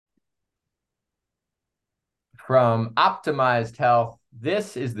From optimized health,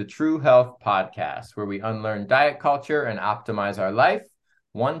 this is the True Health Podcast, where we unlearn diet culture and optimize our life,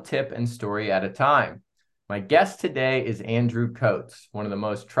 one tip and story at a time. My guest today is Andrew Coates, one of the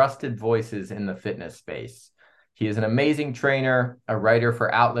most trusted voices in the fitness space. He is an amazing trainer, a writer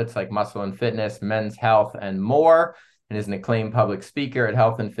for outlets like Muscle and Fitness, Men's Health, and more, and is an acclaimed public speaker at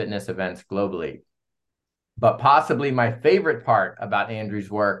health and fitness events globally. But possibly my favorite part about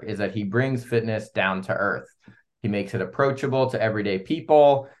Andrew's work is that he brings fitness down to earth. He makes it approachable to everyday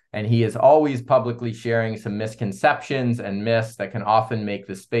people, and he is always publicly sharing some misconceptions and myths that can often make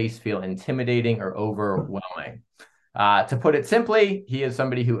the space feel intimidating or overwhelming. To put it simply, he is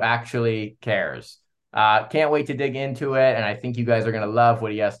somebody who actually cares. Can't wait to dig into it, and I think you guys are going to love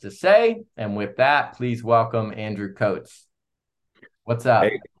what he has to say. And with that, please welcome Andrew Coates. What's up?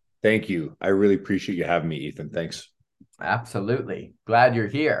 Hey, thank you. I really appreciate you having me, Ethan. Thanks. Absolutely. Glad you're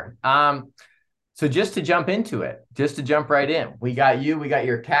here. So just to jump into it, just to jump right in, we got you, we got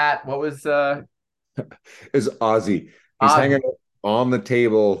your cat. What was Is Ozzy. He's Ozzy? hanging on the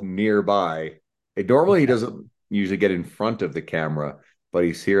table nearby. Normally, he doesn't usually get in front of the camera, but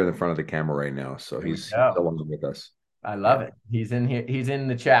he's here in the front of the camera right now. So There we he's go. along with us. I love Yeah. it. He's in here. He's in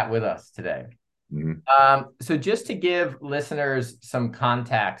the chat with us today. Mhm. So just to give listeners some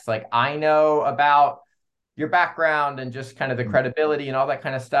context, like I know about your background and just kind of the credibility and all that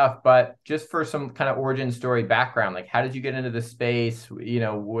kind of stuff, but just for some kind of origin story background, like how did you get into the space? You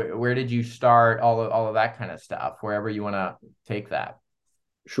know, where did you start? All of that kind of stuff, wherever you want to take that.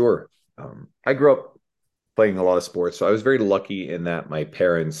 Sure. I grew up playing a lot of sports, so I was very lucky in that my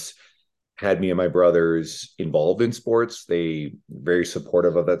parents had me and my brothers involved in sports. They very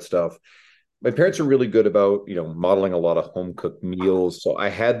supportive of that stuff. My parents are really good about, modeling a lot of home cooked meals. So I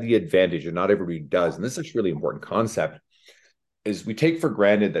had the advantage, and not everybody does. And this is a really important concept, is we take for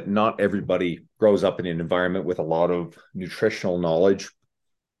granted that not everybody grows up in an environment with a lot of nutritional knowledge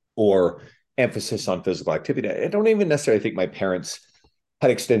or emphasis on physical activity. I don't even necessarily think my parents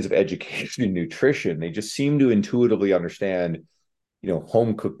had extensive education in nutrition. They just seem to intuitively understand,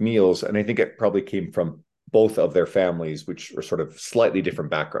 home cooked meals. And I think it probably came from both of their families, which are sort of slightly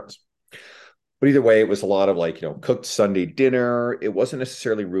different backgrounds. But either way, it was a lot of cooked Sunday dinner. It wasn't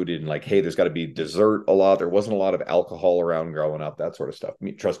necessarily rooted in hey, there's got to be dessert a lot. There wasn't a lot of alcohol around growing up, that sort of stuff.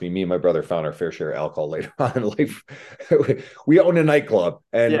 Trust me, me and my brother found our fair share of alcohol later on in life. We own a nightclub,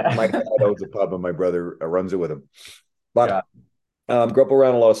 and my Yeah. dad owns a pub, and my brother runs it with him. But Got grew up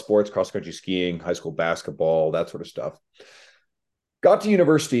around a lot of sports, cross country skiing, high school basketball, that sort of stuff. Got to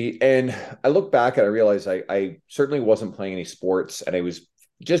university, and I look back and I realized I certainly wasn't playing any sports, and I was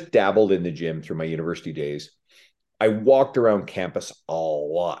just dabbled in the gym through my university days. I walked around campus a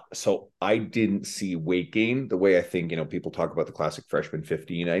lot. So I didn't see weight gain the way I think, people talk about the classic freshman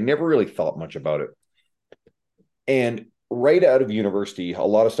 15. I never really thought much about it. And right out of university, a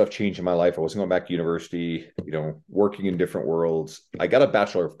lot of stuff changed in my life. I wasn't going back to university, working in different worlds. I got a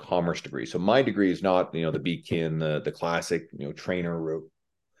Bachelor of Commerce degree. So my degree is not, the BKIN, the classic, trainer route.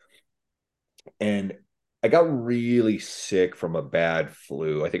 And I got really sick from a bad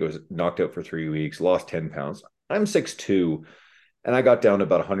flu. I think I was knocked out for 3 weeks, lost 10 pounds. I'm 6'2", and I got down to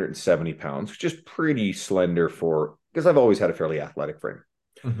about 170 pounds, which is pretty slender because I've always had a fairly athletic frame.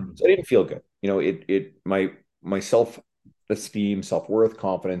 Mhm. So I didn't feel good. My self-esteem, self-worth,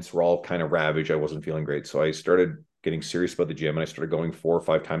 confidence were all kind of ravaged. I wasn't feeling great. So I started getting serious about the gym, and I started going 4 or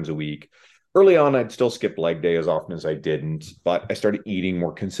 5 times a week. Early on, I'd still skip leg day as often as I didn't, but I started eating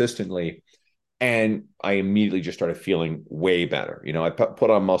more consistently. And I immediately just started feeling way better. I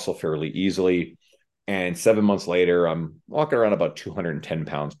put on muscle fairly easily. And 7 months later, I'm walking around about 210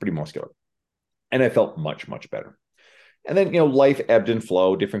 pounds, pretty muscular. And I felt much, much better. And then, life ebbed and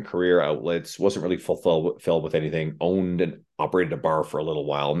flowed, different career outlets, wasn't really fulfilled with anything, owned and operated a bar for a little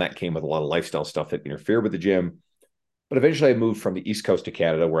while. And that came with a lot of lifestyle stuff that interfered with the gym. But eventually I moved from the East Coast of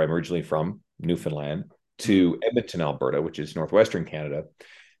Canada, where I'm originally from, Newfoundland, Mhm. to Edmonton, Alberta, which is northwestern Canada.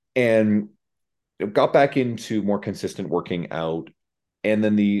 And got back into more consistent working out. And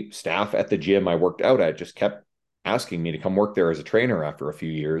then the staff at the gym I worked out at just kept asking me to come work there as a trainer after a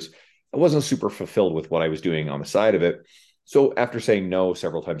few years. I wasn't super fulfilled with what I was doing on the side of it. So after saying no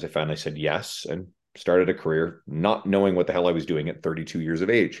several times, I finally said yes and started a career, not knowing what the hell I was doing at 32 years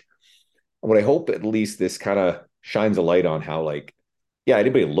of age. And what I hope at least this kind of shines a light on how, yeah,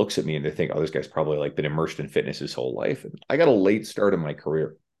 anybody looks at me and they think, oh, this guy's probably been immersed in fitness his whole life. And I got a late start in my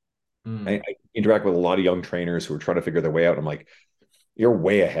career. Mm. I interact with a lot of young trainers who are trying to figure their way out. I'm like, you're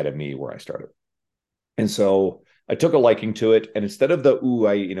way ahead of me where I started. And so I took a liking to it. And instead of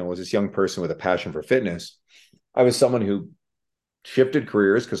I was this young person with a passion for fitness, I was someone who shifted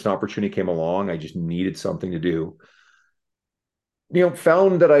careers because an opportunity came along. I just needed something to do.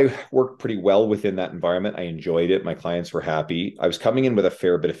 Found that I worked pretty well within that environment. I enjoyed it. My clients were happy. I was coming in with a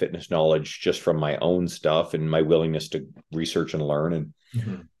fair bit of fitness knowledge just from my own stuff and my willingness to research and learn. And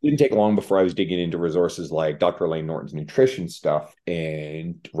Mhm. it didn't take long before I was digging into resources like Dr. Elaine Norton's nutrition stuff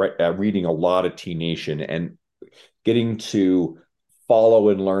and reading a lot of T Nation and getting to follow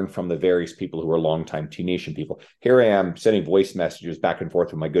and learn from the various people who are longtime T Nation people. Here I am sending voice messages back and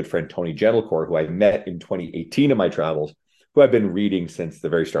forth with my good friend Tony Gentlecore, who I met in 2018 in my travels, who I've been reading since the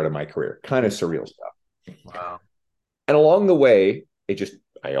very start of my career. Kind of surreal stuff. Wow. And along the way,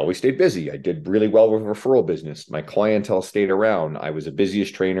 I always stayed busy. I did really well with referral business. My clientele stayed around. I was the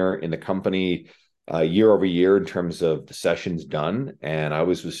busiest trainer in the company year over year in terms of the sessions done. And I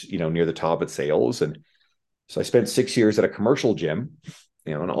was near the top at sales. And so I spent 6 years at a commercial gym,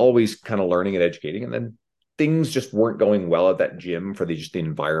 and always kind of learning and educating. And then things just weren't going well at that gym for just the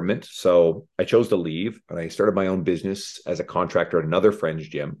environment. So I chose to leave and I started my own business as a contractor at another friend's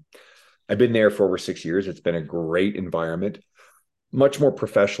gym. I've been there for over 6 years. It's been a great environment, much more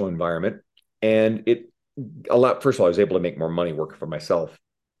professional environment. And first of all, I was able to make more money working for myself.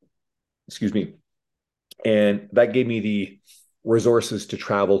 Excuse me. And that gave me the resources to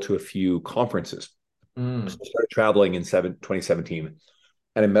travel to a few conferences. So Mm. I started traveling in 2017,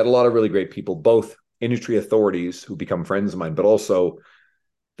 and I met a lot of really great people, both industry authorities who become friends of mine, but also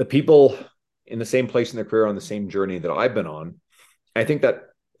the people in the same place in their career on the same journey that I've been on. I think that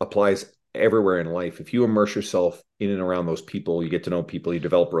applies everywhere in life. If you immerse yourself in and around those people, you get to know people, you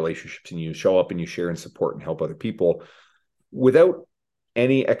develop relationships, and you show up and you share and support and help other people without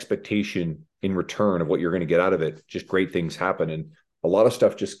any expectation in return of what you're going to get out of it. Just great things happen. And a lot of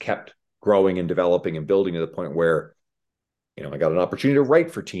stuff just kept growing and developing and building to the point where, I got an opportunity to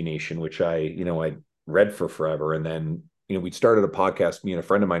write for T Nation, which I read for forever. And then, we'd started a podcast, me and a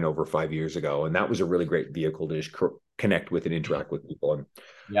friend of mine, over 5 years ago. And that was a really great vehicle to just connect with and interact with people. And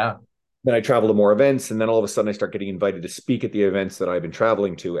Yeah. then I travel to more events. And then all of a sudden I start getting invited to speak at the events that I've been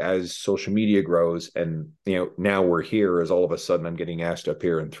traveling to as social media grows. And, now we're here, as all of a sudden I'm getting asked to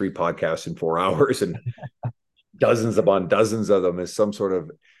appear in 3 podcasts in 4 hours and dozens upon dozens of them as some sort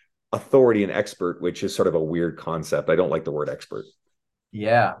of authority and expert, which is sort of a weird concept. I don't like the word expert.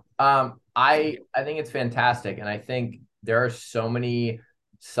 Yeah. I think it's fantastic. And I think there are so many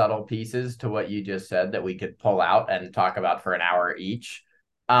subtle pieces to what you just said that we could pull out and talk about for an hour each.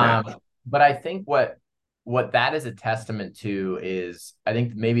 Yeah. Um, but I think what that is a testament to is I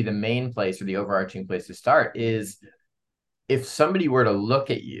think maybe the main place or the overarching place to start is if somebody were to look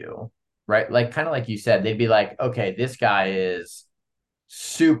at you, right? Like kind of like you said, they'd be like, okay, this guy is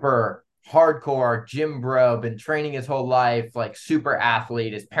super hardcore gym bro, been training his whole life, like super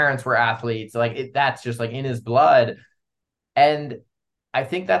athlete. His parents were athletes. That's just like in his blood. And I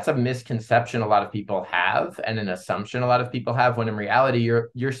think that's a misconception a lot of people have and an assumption a lot of people have when in reality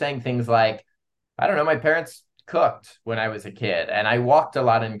you're saying things like, I don't know, my parents cooked when I was a kid and I walked a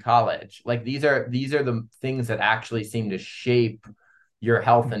lot in college. Like these are the things that actually seem to shape your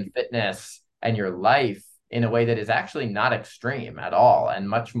health and fitness and your life in a way that is actually not extreme at all and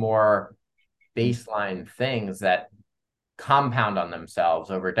much more baseline things that compound on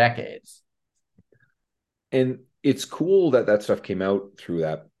themselves over decades. And it's cool that that stuff came out through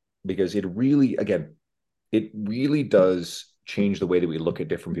that, because it really does change the way that we look at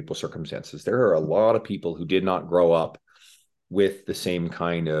different people's circumstances. There are a lot of people who did not grow up with the same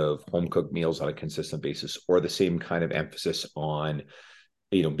kind of home cooked meals on a consistent basis, or the same kind of emphasis on,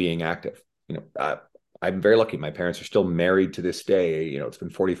 being active. I'm very lucky. My parents are still married to this day. It's been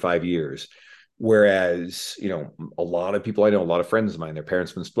 45 years. Whereas, a lot of people I know, a lot of friends of mine, their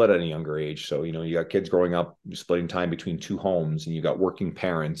parents have been split at a younger age. So, you got kids growing up, splitting time between 2 homes, and you got working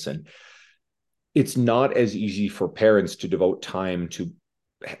parents. And it's not as easy for parents to devote time to,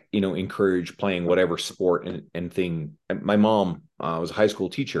 encourage playing whatever sport and thing. My mom was a high school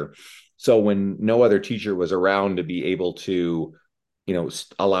teacher. So when no other teacher was around to be able to,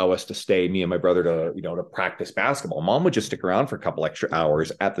 allow us to stay, me and my brother, to practice basketball, mom would just stick around for a couple extra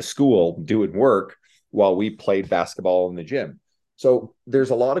hours at the school doing work while we played basketball in the gym. So there's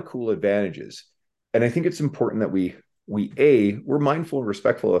a lot of cool advantages. And I think it's important that we're mindful and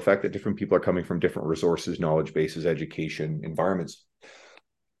respectful of the fact that different people are coming from different resources, knowledge bases, education, environments.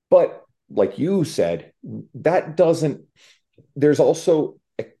 But like you said, that doesn't, there's also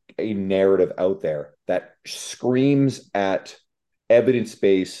a narrative out there that screams at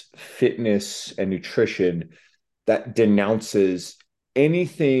evidence-based fitness and nutrition that denounces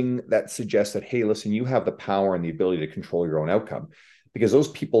anything that suggests that, hey, listen, you have the power and the ability to control your own outcome, because those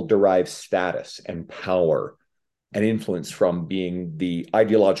people derive status and power and influence from being the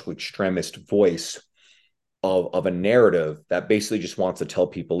ideological extremist voice of a narrative that basically just wants to tell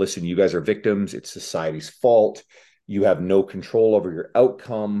people, listen, you guys are victims, it's society's fault, you have no control over your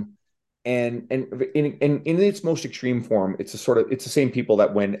outcome. And in its most extreme form, it's the same people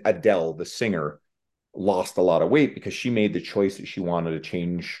that when Adele, the singer, lost a lot of weight because she made the choice that she wanted to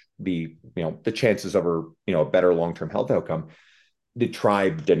change the chances of her a better long-term health outcome. The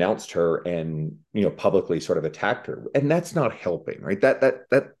tribe denounced her and publicly sort of attacked her, and that's not helping, right?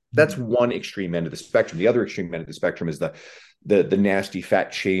 That's one extreme end of the spectrum. The other extreme end of the spectrum is the nasty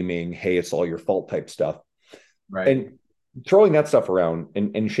fat shaming, hey, it's all your fault type stuff. Right. And throwing that stuff around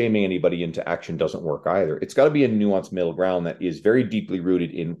and shaming anybody into action doesn't work either. It's got to be a nuanced middle ground that is very deeply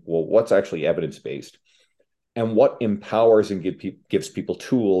rooted in, well, what's actually evidence based and what empowers and gives people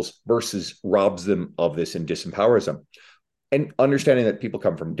tools versus robs them of this and disempowers them. And understanding that people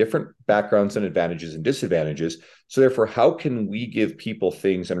come from different backgrounds and advantages and disadvantages. So therefore, how can we give people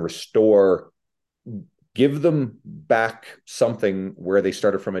things and give them back something where they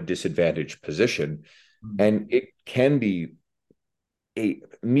started from a disadvantaged position? And it can be a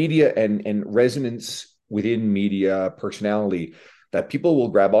media and resonance within media personality that people will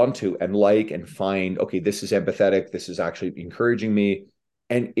grab onto and like and find, okay, this is empathetic, this is actually encouraging me.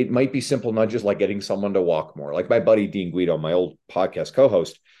 And it might be simple nudges like getting someone to walk more. Like my buddy Dean Guido, my old podcast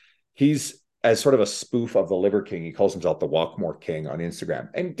co-host, he's as sort of a spoof of the Liver King. He calls himself the Walk More King on Instagram.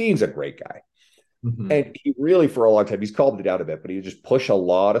 And Dean's a great guy. Mm-hmm. And he really, for a long time, he's called it out a bit, but he would just push a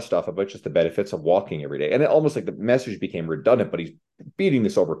lot of stuff about just the benefits of walking every day. And it almost like the message became redundant, but he's beating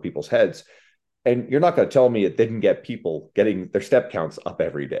this over people's heads. And you're not going to tell me it didn't get people getting their step counts up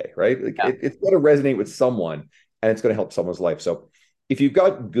every day, right? Like Yeah. it's going to resonate with someone and it's going to help someone's life. So if you've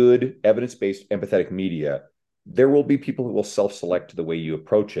got good evidence-based empathetic media, there will be people who will self-select to the way you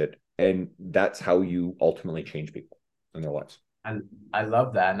approach it. And that's how you ultimately change people in their lives. And I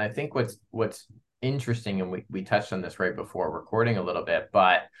love that. And I think what's interesting, and we touched on this right before recording a little bit,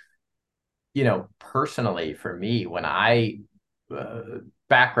 but personally for me, when uh,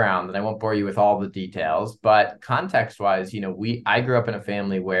 background, and I won't bore you with all the details, but context wise, I grew up in a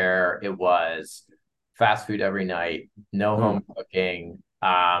family where it was fast food every night, no home cooking.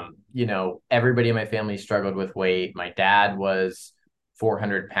 Everybody in my family struggled with weight. My dad was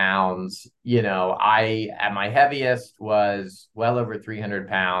 400 pounds. I, at my heaviest, was well over 300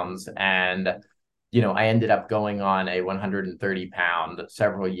 pounds. And, I ended up going on a 130-pound,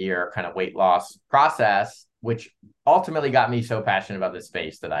 several year kind of weight loss process, which ultimately got me so passionate about this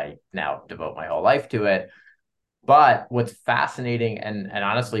space that I now devote my whole life to it. But what's fascinating and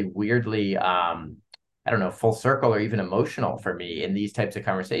honestly, weirdly, I don't know, full circle or even emotional for me in these types of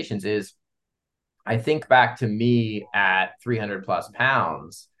conversations is I think back to me at 300 plus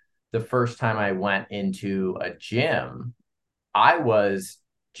pounds. The first time I went into a gym, I was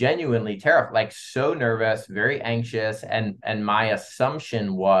genuinely terrified, like so nervous, very anxious. And my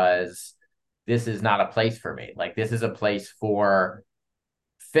assumption was this is not a place for me. Like this is a place for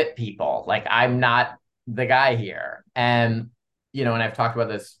fit people. Like I'm not the guy here. And I've talked about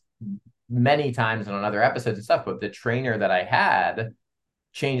this many times and on other episodes and stuff, but the trainer that I had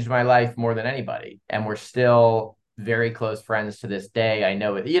changed my life more than anybody. And we're still very close friends to this day. I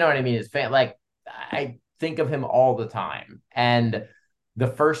know it, you know what I mean? His fan, like I think of him all the time. And the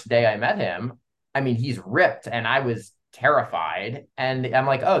first day I met him, I mean, he's ripped and I was terrified. And I'm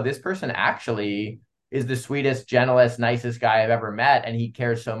like, oh, this person actually is the sweetest, gentlest, nicest guy I've ever met. And he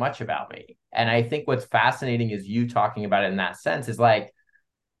cares so much about me. And I think what's fascinating is you talking about it in that sense is like,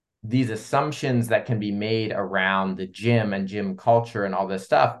 these assumptions that can be made around the gym and gym culture and all this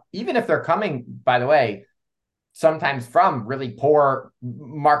stuff, even if they're coming, by the way, sometimes from really poor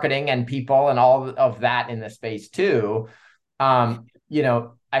marketing and people and all of that in the space too.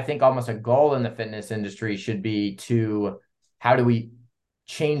 I think almost a goal in the fitness industry should be to how do we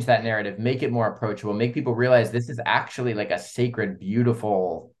change that narrative, make it more approachable, make people realize this is actually like a sacred,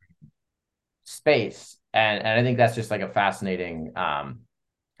 beautiful space. And I think that's just like a fascinating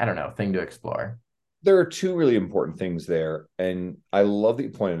I don't know, thing to explore. There are two really important things there. And I love that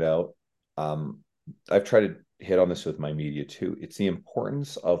you pointed out. I've tried to hit on this with my media too. It's the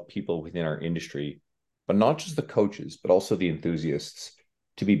importance of people within our industry, but not just the coaches, but also the enthusiasts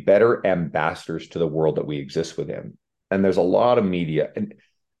to be better ambassadors to the world that we exist within. And there's a lot of media and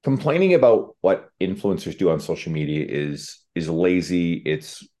complaining about what influencers do on social media is lazy,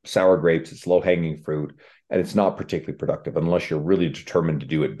 it's sour grapes, it's low-hanging fruit, and it's not particularly productive unless you're really determined to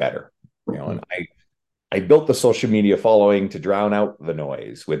do it better. And I built the social media following to drown out the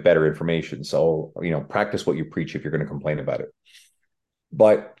noise with better information. So, practice what you preach if you're going to complain about it.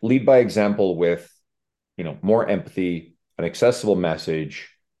 But lead by example with, more empathy, an accessible message,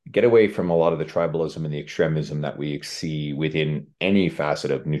 get away from a lot of the tribalism and the extremism that we see within any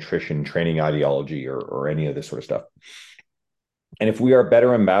facet of nutrition, training ideology, or any of this sort of stuff. And if we are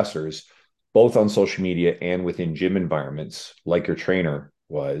better ambassadors, both on social media and within gym environments, like your trainer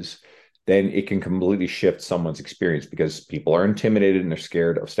was, then it can completely shift someone's experience because people are intimidated and they're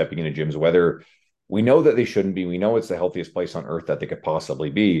scared of stepping into gyms, whether we know that they shouldn't be. We know it's the healthiest place on earth that they could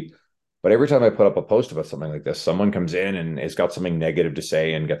possibly be. But every time I put up a post about something like this, someone comes in and has got something negative to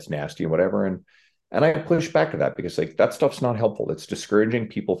say and gets nasty and whatever. And I push back to that because like that stuff's not helpful. It's discouraging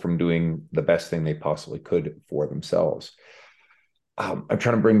people from doing the best thing they possibly could for themselves. I'm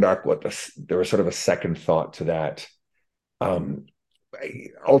trying to bring back there was sort of a second thought to that. Um,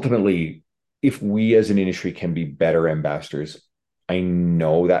 Ultimately, if we as an industry can be better ambassadors, I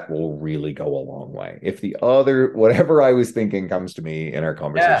know that will really go a long way. If the other, whatever I was thinking comes to me in our Yeah.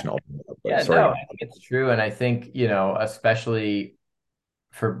 conversation, Yeah, sorry. no, I think it's true. And I think, especially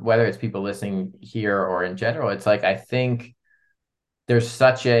for whether it's people listening here or in general, it's like I think there's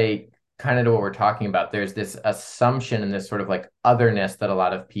such a kind of to what we're talking about. There's this assumption and this sort of like otherness that a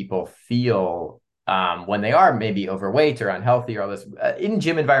lot of people feel when they are maybe overweight or unhealthy or all this in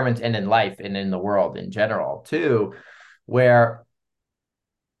gym environments and in life and in the world in general too, where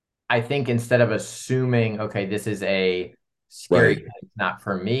I think instead of assuming, okay, this is a scary Right. thing, it's not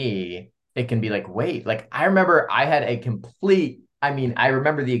for me, it can be like, wait, like I remember I had a complete, I mean, I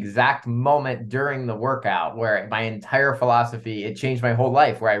remember the exact moment during the workout where my entire philosophy, it changed my whole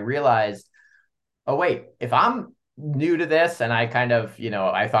life, where I realized, oh, wait, if I'm new to this and I kind of,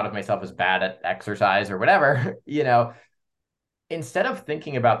 I thought of myself as bad at exercise or whatever, instead of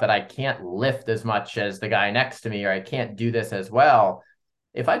thinking about that I can't lift as much as the guy next to me or I can't do this as well,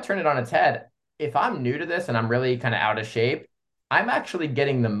 if I turn it on its head, if I'm new to this and I'm really kind of out of shape, I'm actually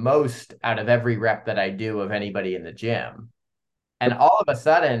getting the most out of every rep that I do of anybody in the gym. And all of a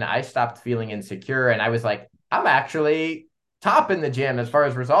sudden, I stopped feeling insecure and I was like, I'm actually top in the gym as far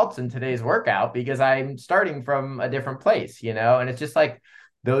as results in today's workout because I'm starting from a different place, And it's just like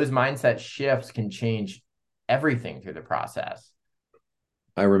those mindset shifts can change everything through the process.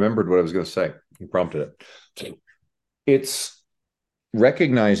 I remembered what I was going to say. You prompted it. It's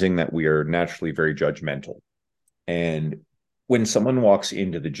recognizing that we are naturally very judgmental. And when someone walks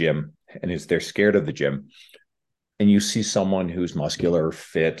into the gym and they're scared of the gym, and you see someone who's muscular,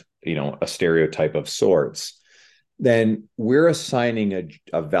 fit, a stereotype of sorts, then we're assigning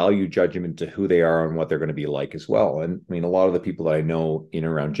a value judgment to who they are and what they're going to be like as well. And I mean, a lot of the people that I know in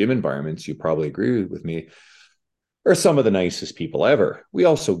and around gym environments, you probably agree with me, are some of the nicest people ever. We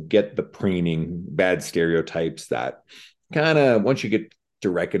also get the preening, bad stereotypes that kind of, once you get to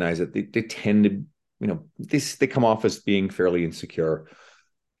recognize it, they tend to, they come off as being fairly insecure.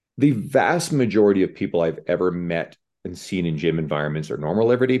 The vast majority of people I've ever met and seen in gym environments are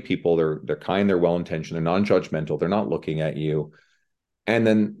normal, everyday people. They're kind, they're well intentioned, they're non-judgmental, they're not looking at you. And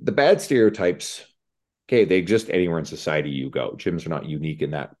then the bad stereotypes, okay, they exist anywhere in society you go. Gyms are not unique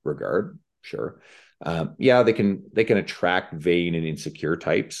in that regard, sure. Yeah, they can attract vain and insecure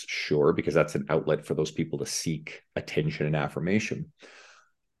types, sure, because that's an outlet for those people to seek attention and affirmation.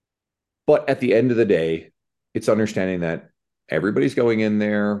 But at the end of the day, it's understanding that everybody's going in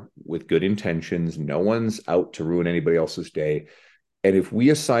there with good intentions. No one's out to ruin anybody else's day. And if we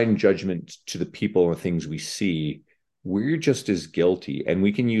assign judgment to the people and the things we see, we're just as guilty. And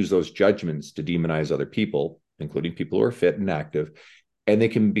we can use those judgments to demonize other people, including people who are fit and active. And they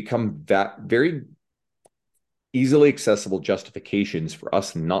can become that very easily accessible justifications for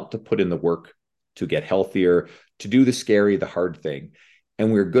us not to put in the work to get healthier, to do the scary, the hard thing.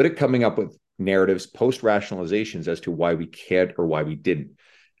 And we're good at coming up with narratives, post rationalizations as to why we can't or why we didn't.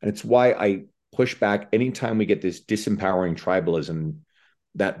 And it's why I push back anytime we get this disempowering tribalism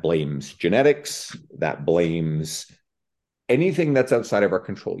that blames genetics, that blames anything that's outside of our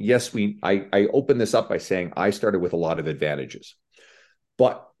control. Yes, I open this up by saying I started with a lot of advantages,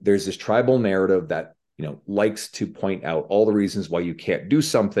 but there's this tribal narrative that likes to point out all the reasons why you can't do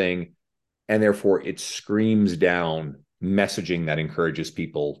something, and therefore it screams down messaging that encourages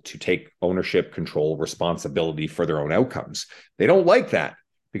people to take ownership, control, responsibility for their own outcomes. They don't like that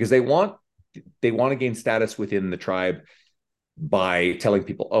because they want to gain status within the tribe by telling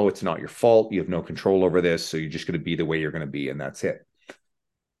people, oh, it's not your fault, you have no control over this, so you're just going to be the way you're going to be, and that's it.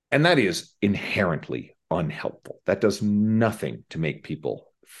 And that is inherently unhelpful. That does nothing to make people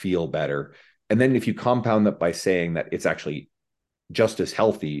feel better. And then if you compound that by saying that it's actually just as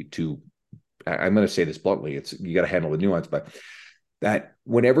healthy to, I'm going to say this bluntly, you got to handle the nuance, but that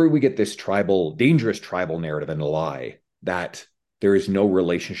whenever we get this dangerous tribal narrative and lie that there is no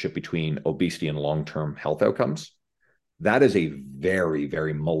relationship between obesity and long-term health outcomes. That is a very,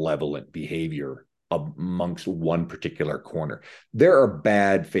 very malevolent behavior amongst one particular corner. There are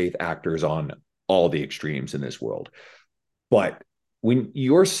bad faith actors on all the extremes in this world. But when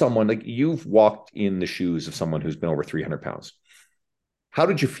you're someone like you've walked in the shoes of someone who's been over 300 pounds, how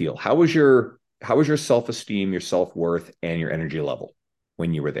did you feel? How was your self-esteem, your self-worth, and your energy level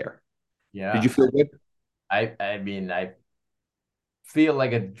when you were there? Did Yeah. you feel good? I mean, I feel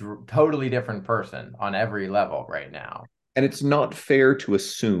like a totally different person on every level right now. And it's not fair to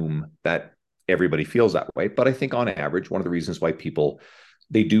assume that everybody feels that way. But I think on average, one of the reasons why people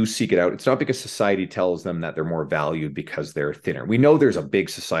they do seek it out, it's not because society tells them that they're more valued because they're thinner. We know there's a big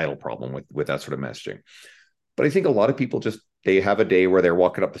societal problem with that sort of messaging. But I think a lot of people just they have a day where they're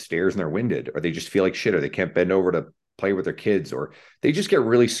walking up the stairs and they're winded, or they just feel like shit, or they can't bend over to play with their kids, or they just get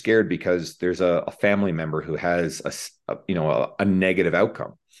really scared because there's a family member who has a negative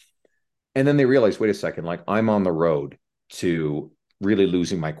outcome. And then they realize, wait a second, like I'm on the road to really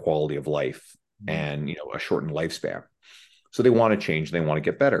losing my quality of life and a shortened lifespan. So they want to change, they want to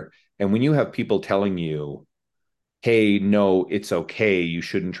get better. And when you have people telling you, hey, no, it's okay, you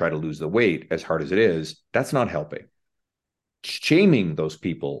shouldn't try to lose the weight as hard as it is, that's not helping. Shaming those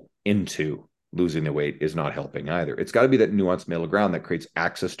people into losing the weight is not helping either. It's got to be that nuanced middle ground that creates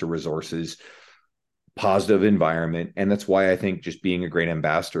access to resources, positive environment. And that's why I think just being a great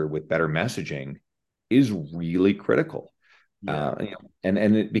ambassador with better messaging is really critical. Yeah. And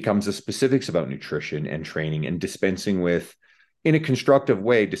it becomes the specifics about nutrition and training and dispensing with, in a constructive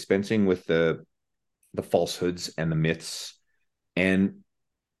way, dispensing with the falsehoods and the myths. And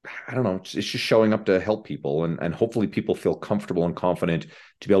I don't know, it's just showing up to help people, and hopefully people feel comfortable and confident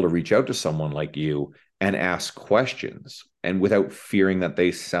to be able to reach out to someone like you and ask questions, and without fearing that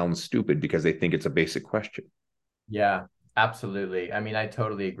they sound stupid because they think it's a basic question. Yeah, absolutely. I mean, I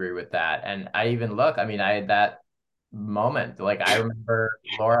totally agree with that. And I even look, I mean, I had that moment. Like I remember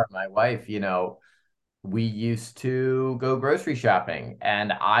Laura, my wife, we used to go grocery shopping,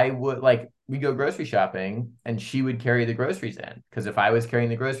 and I would like we go grocery shopping and she would carry the groceries in, because if I was carrying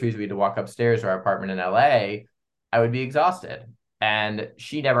the groceries, we had to walk upstairs to our apartment in LA. I would be exhausted. And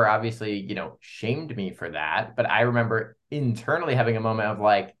she never obviously, shamed me for that, but I remember internally having a moment of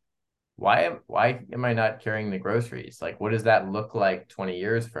like, why am I not carrying the groceries? Like, what does that look like 20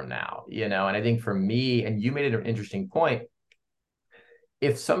 years from now? And I think for me, and you made an interesting point,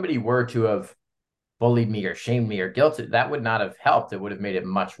 if somebody were to have bullied me or shamed me or guilted, that would not have helped. It would have made it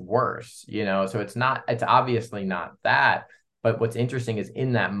much worse, So it's obviously not that. But what's interesting is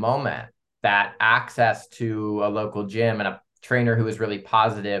in that moment, that access to a local gym and a trainer who is really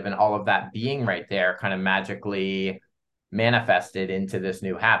positive and all of that being right there kind of magically manifested into this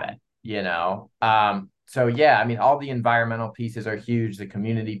new habit. So yeah, I mean, all the environmental pieces are huge, the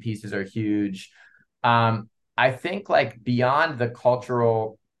community pieces are huge. I think like beyond the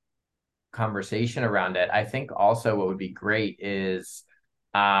cultural conversation around it, I think also what would be great is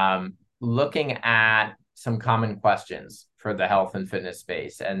looking at some common questions for the health and fitness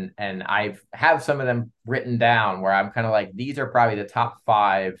space. And I've have some of them written down where I'm kind of like, these are probably the top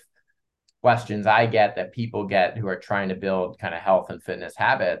 5 questions I get that people get who are trying to build kind of health and fitness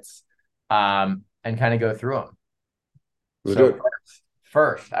habits, and kind of go through them. We'll do So it.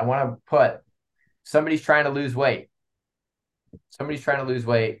 first, I want to put somebody's trying to lose weight. Somebody's trying to lose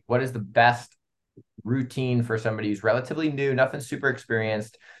weight. What is the best routine for somebody who's relatively new, nothing super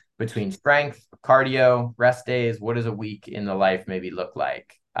experienced, between strength, cardio, rest days? What does a week in the life maybe look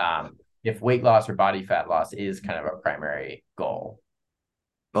like? If weight loss or body fat loss is kind of a primary goal.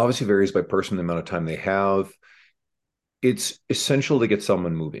 Obviously varies by person, the amount of time they have. It's essential to get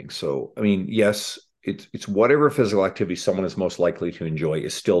someone moving. So, I mean, yes, it's whatever physical activity someone is most likely to enjoy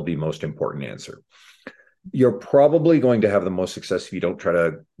is still the most important answer. You're probably going to have the most success if you don't try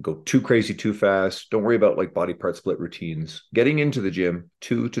to go too crazy too fast. Don't worry about like body part split routines. Getting into the gym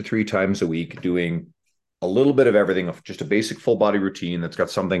 2 to 3 times a week, doing a little bit of everything, of just a basic full body routine that's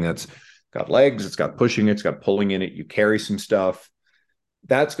got something that's got legs, it's got pushing, it's got pulling in it. You carry some stuff.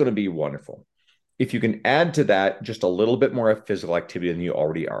 That's going to be wonderful. If you can add to that just a little bit more physical activity than you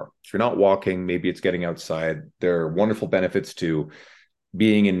already are. If you're not walking, maybe it's getting outside. There are wonderful benefits to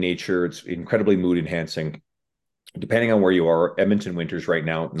being in nature. It's incredibly mood enhancing. Depending on where you are, Edmonton winters right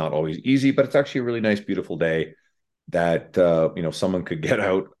now, not always easy, but it's actually a really nice, beautiful day that someone could get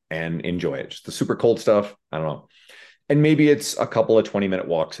out and enjoy it. Just the super cold stuff, I don't know. And maybe it's a couple of 20-minute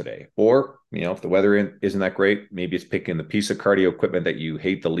walks a day. Or, if the weather isn't that great, maybe it's picking the piece of cardio equipment that you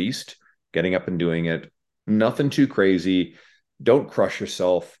hate the least, getting up and doing it. Nothing too crazy. Don't crush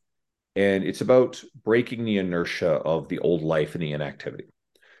yourself. And it's about breaking the inertia of the old life and the inactivity.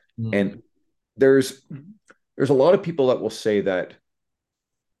 Mm. And there's there's a lot of people that will say that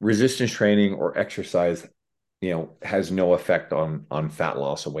resistance training or exercise, has no effect on fat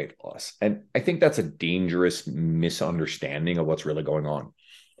loss or weight loss. And I think that's a dangerous misunderstanding of what's really going on.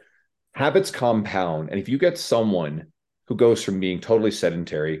 Habits compound, and if you get someone who goes from being totally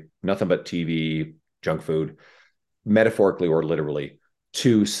sedentary, nothing but TV, junk food, metaphorically or literally,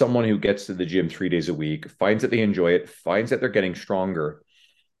 to someone who gets to the gym 3 days a week, finds that they enjoy it, finds that they're getting stronger,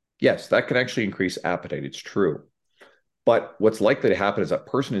 yes, that can actually increase appetite. It's true. But what's likely to happen is that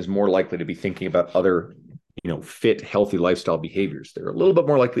person is more likely to be thinking about other, fit, healthy lifestyle behaviors. They're a little bit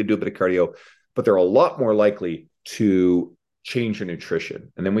more likely to do a bit of cardio, but they're a lot more likely to change your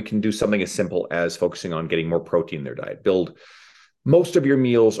nutrition. And then we can do something as simple as focusing on getting more protein in their diet. Build most of your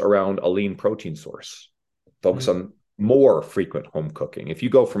meals around a lean protein source. Focus Mm. on more frequent home cooking. If you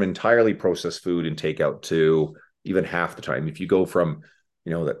go from entirely processed food and takeout to even half the time, if you go from,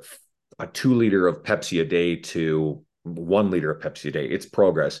 that a 2 liter of Pepsi a day to 1 liter of Pepsi a day, it's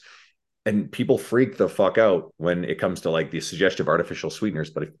progress. And people freak the fuck out when it comes to like the suggestive artificial sweeteners.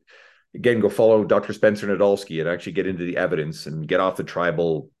 But again, go follow Dr. Spencer Nadolsky and actually get into the evidence and get off the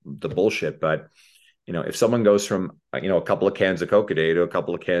bullshit. But if someone goes from a couple of cans of Coke a day to a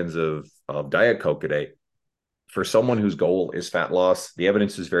couple of cans of Diet Coke a day, for someone whose goal is fat loss, the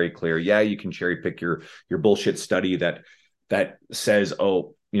evidence is very clear. Yeah, you can cherry pick your bullshit study that says,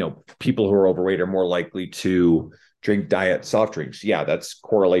 oh, people who are overweight are more likely to drink diet soft drinks. Yeah, that's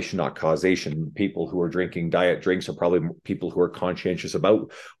correlation, not causation. People who are drinking diet drinks are probably people who are conscientious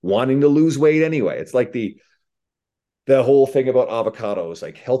about wanting to lose weight anyway. It's like the whole thing about avocados.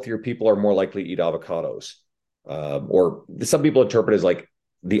 Like healthier people are more likely to eat avocados, or some people interpret it as like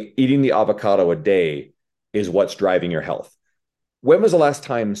eating the avocado a day is what's driving your health. When was the last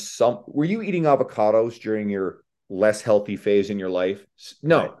time were you eating avocados during your less healthy phase in your life? Right.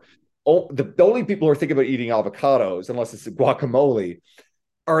 No. Oh, the only people who are thinking about eating avocados, unless it's guacamole,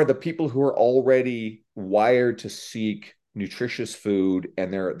 are the people who are already wired to seek nutritious food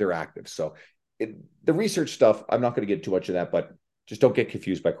and they're active. So the research stuff, I'm not going to get too much of that, but just don't get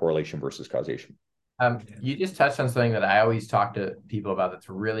confused by correlation versus causation. You just touched on something that I always talk to people about that's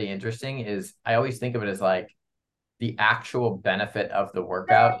really interesting is I always think of it as like the actual benefit of the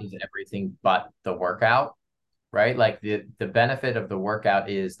workout is everything but the workout, right? Like the benefit of the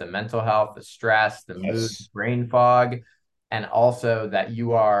workout is the mental health, the stress, the mood, Yes. brain fog, and also that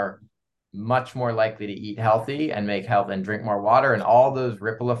you are much more likely to eat healthy and make health and drink more water and all those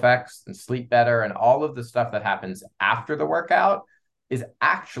ripple effects and sleep better and all of the stuff that happens after the workout is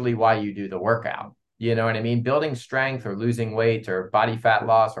actually why you do the workout. You know what I mean? Building strength or losing weight or body fat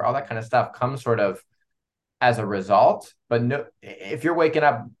loss or all that kind of stuff comes sort of as a result. But no, if you're waking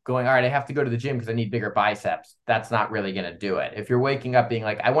up going, all right, I have to go to the gym because I need bigger biceps, that's not really going to do it. If you're waking up being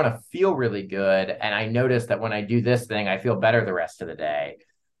like, I want to feel really good, and I notice that when I do this thing, I feel better the rest of the day,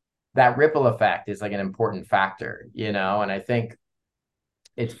 that ripple effect is like an important factor, And I think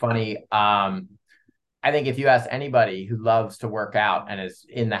it's funny. I think if you ask anybody who loves to work out and is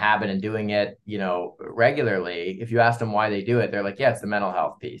in the habit and doing it, regularly, if you ask them why they do it, they're like, yeah, it's the mental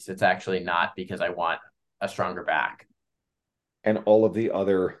health piece. It's actually not because I want a stronger back. And all of the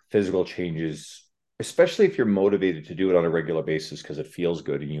other physical changes, especially if you're motivated to do it on a regular basis because it feels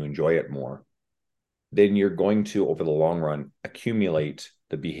good and you enjoy it more, then you're going to, over the long run, accumulate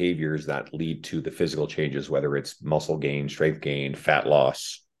the behaviors that lead to the physical changes, whether it's muscle gain, strength gain, fat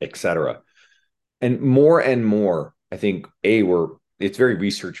loss, etc. And more, I think, it's very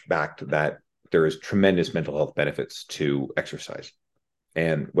research backed that there is tremendous mental health benefits to exercise,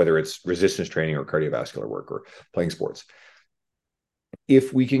 and whether it's resistance training or cardiovascular work or playing sports.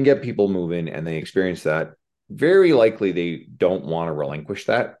 If we can get people moving and they experience that, very likely they don't want to relinquish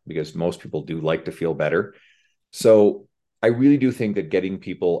that because most people do like to feel better. So I really do think that getting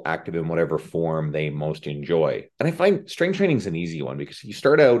people active in whatever form they most enjoy. And I find strength training is an easy one because you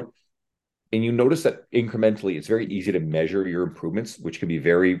start out and you notice that incrementally it's very easy to measure your improvements, which can be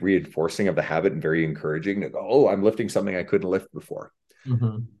very reinforcing of the habit and very encouraging to go, oh, I'm lifting something I couldn't lift before.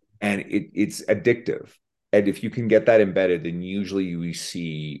 Mm-hmm. And it's addictive. And if you can get that embedded, then usually we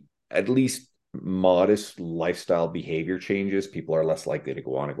see at least modest lifestyle behavior changes. People are less likely to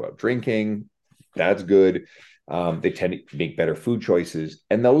want to go out drinking. That's good. They tend to make better food choices,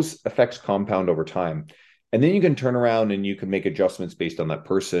 and those effects compound over time. And then you can turn around and you can make adjustments based on that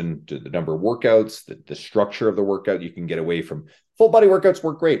person, to the number of workouts, the structure of the workout. You can get away from full body workouts.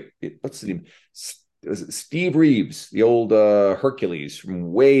 Work great. What's the name? Steve Reeves, the old Hercules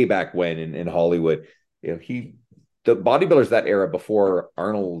from way back when in Hollywood. He the bodybuilders that era before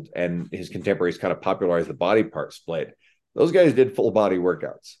Arnold and his contemporaries kind of popularized the body part split, those guys did full body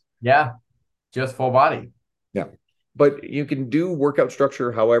workouts. Yeah, just full body. Yeah. But you can do workout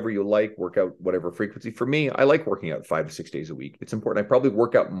structure however you like, work out whatever frequency. For me, I like working out 5 to 6 days a week. It's important. I probably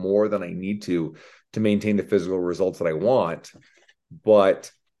work out more than I need to maintain the physical results that I want.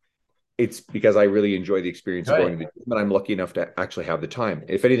 But it's because I really enjoy the experience of going to Good. the gym, and I'm lucky enough to actually have the time.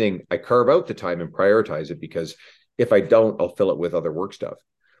 If anything, I carve out the time and prioritize it, because if I don't, I'll fill it with other work stuff.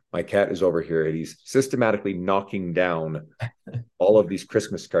 My cat is over here and he's systematically knocking down all of these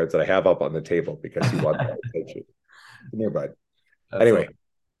Christmas cards that I have up on the table because he wants my attention. Come here, bud. That's Anyway, hilarious.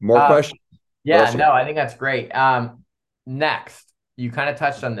 more Um, questions. What yeah, else? no, I think that's great. Next, you kind of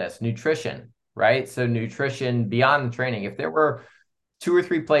touched on this, nutrition, right? So nutrition beyond the training. If there were two or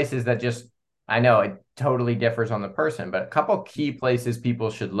three places that just, I know it totally differs on the person, but a couple key places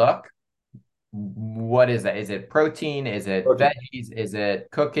people should look. What is that? Is it protein? Is it Protein. veggies? Is it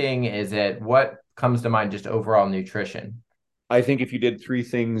cooking? Is it what comes to mind just overall nutrition? I think if you did three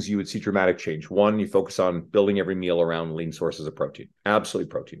things, you would see dramatic change. One, you focus on building every meal around lean sources of protein. Absolutely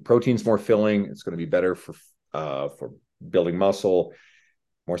protein. Protein's more filling. It's going to be better for building muscle,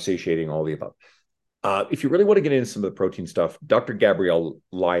 more satiating, all the above. If you really want to get into some of the protein stuff, Dr. Gabrielle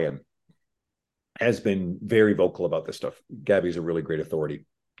Lyon has been very vocal about this stuff. Gabby's a really great authority.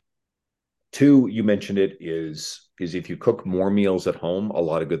 Two, you mentioned it, is if you cook more meals at home, a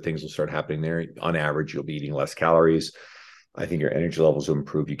lot of good things will start happening there. On average, you'll be eating less calories. I think your energy levels will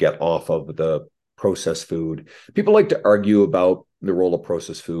improve. You get off of the processed food. People like to argue about the role of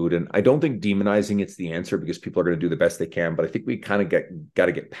processed food, and I don't think demonizing it's the answer, because people are going to do the best they can. But I think we kind of got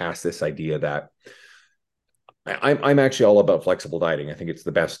to get past this idea that I'm actually all about flexible dieting. I think it's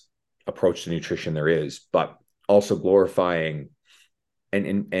the best approach to nutrition there is, but also glorifying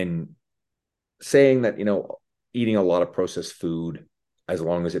and saying that, eating a lot of processed food as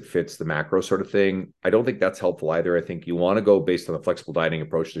long as it fits the macro sort of thing, I don't think that's helpful either. I think you want to go based on the flexible dieting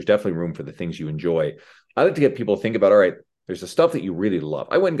approach. There's definitely room for the things you enjoy. I like to get people to think about, all right, there's the stuff that you really love.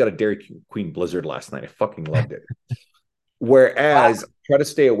 I went and got a Dairy Queen Blizzard last night. I fucking loved it. Whereas try to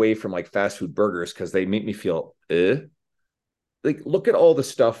stay away from like fast food burgers because they make me feel like, look at all the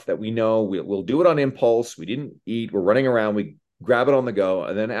stuff that we know. We'll do it on impulse. We didn't eat. We're running around. We grab it on the go.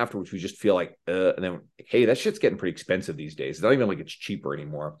 And then afterwards, we just feel like, and then, hey, that shit's getting pretty expensive these days. It's not even like it's cheaper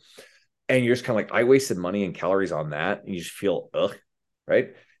anymore. And you're just kind of like, I wasted money and calories on that. And you just feel,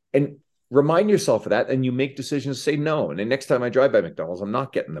 right? And remind yourself of that. And you make decisions to say no. And the next time I drive by McDonald's, I'm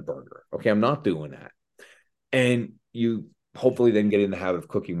not getting the burger. Okay. I'm not doing that. And you hopefully then get in the habit of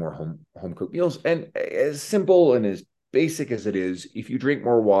cooking more home cooked meals. And as simple and as basic as it is, if you drink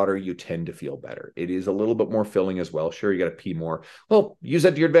more water, you tend to feel better. It is a little bit more filling as well. Sure, you got to pee more. Well, use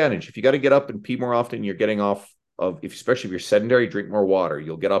that to your advantage. If you got to get up and pee more often, you're getting off of, especially if you're sedentary, drink more water.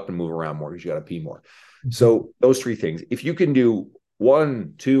 You'll get up and move around more because you got to pee more. So those three things, if you can do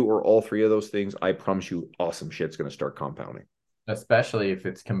one, two, or all three of those things, I promise you, awesome shit's going to start compounding. Especially if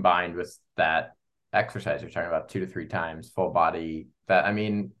it's combined with that exercise you're talking about 2 to 3 times full body. That, I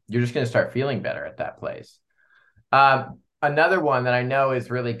mean, you're just going to start feeling better at that place. Another one that I know is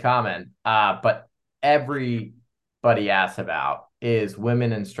really common, but everybody asks about is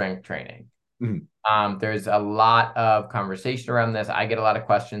women in strength training. There's a lot of conversation around this. I get a lot of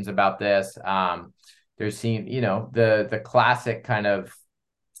questions about this. There's the classic kind of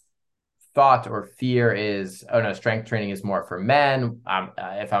thought or fear is, oh no, strength training is more for men.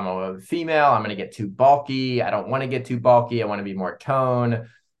 If I'm a female, I'm going to get too bulky. I don't want to get too bulky. I want to be more tone.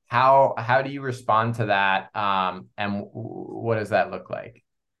 How do you respond to that? And what does that look like?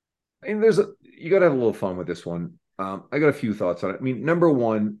 I mean, you got to have a little fun with this one. I got a few thoughts on it. I mean, number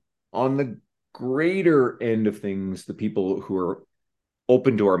one, on the greater end of things, the people who are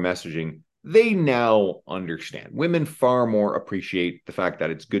open to our messaging, they now understand. Women far more appreciate the fact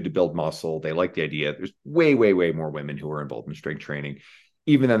that it's good to build muscle. They like the idea. There's way, way, way more women who are involved in strength training,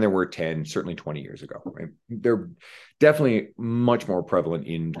 even than there were 10, certainly 20 years ago. Right? They're definitely much more prevalent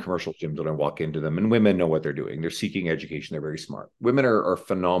in commercial gyms when I walk into them, and women know what they're doing. They're seeking education. They're very smart. Women are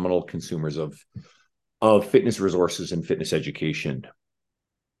phenomenal consumers of fitness resources and fitness education.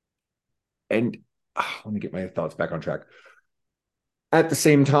 And let me get my thoughts back on track. At the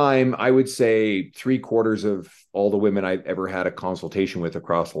same time, I would say 3/4 of all the women I've ever had a consultation with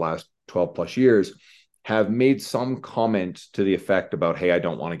across the last 12 plus years have made some comment to the effect about, hey, I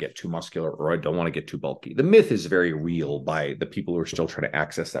don't want to get too muscular or I don't want to get too bulky. The myth is very real by the people who are still trying to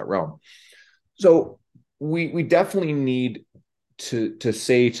access that realm. So we definitely need to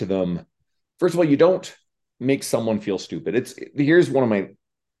say to them, first of all, you don't make someone feel stupid. Here's one of my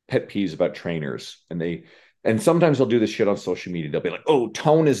pet peeves about trainers, and And sometimes they'll do this shit on social media. They'll be like, oh,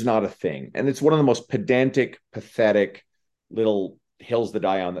 tone is not a thing. And it's one of the most pedantic, pathetic little hills to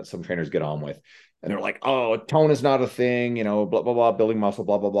die on that some trainers get on with. And they're like, oh, tone is not a thing, blah, blah, blah, building muscle,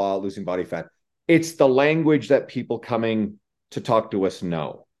 blah, blah, blah, losing body fat. It's the language that people coming to talk to us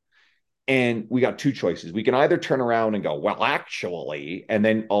know. And we got two choices. We can either turn around and go, well, actually, and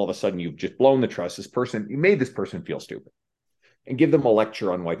then all of a sudden you've just blown the trust. You made this person feel stupid and give them a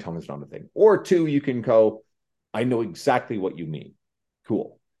lecture on why tone is not a thing. Or two, you can go, I know exactly what you mean.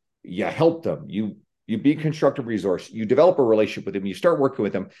 Cool. You help them. You be a constructive resource. You develop a relationship with them. You start working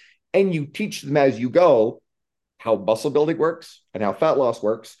with them, and you teach them as you go how muscle building works and how fat loss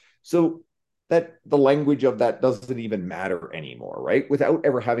works. So that the language of that doesn't even matter anymore, right? Without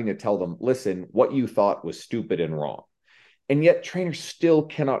ever having to tell them, listen, what you thought was stupid and wrong. And yet trainers still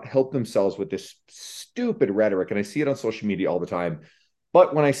cannot help themselves with this stupid rhetoric. And I see it on social media all the time.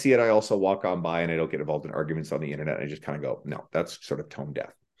 But when I see it, I also walk on by and I don't get involved in arguments on the internet. I just kind of go, no, that's sort of tone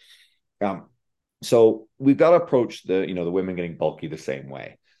deaf. So we've got to approach the women getting bulky the same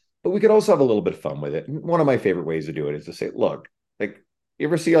way. But we could also have a little bit of fun with it. And one of my favorite ways to do it is to say, look, like, you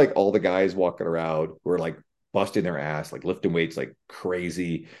ever see like all the guys walking around who are like busting their ass, like lifting weights like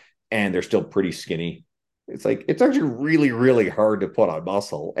crazy, and they're still pretty skinny? It's like, it's actually really, really hard to put on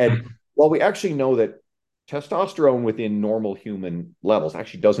muscle. And while we actually know that testosterone within normal human levels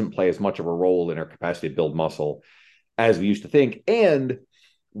actually doesn't play as much of a role in our capacity to build muscle as we used to think, and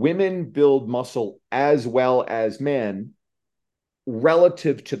women build muscle as well as men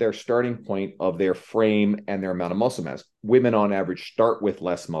relative to their starting point of their frame and their amount of muscle mass. Women on average start with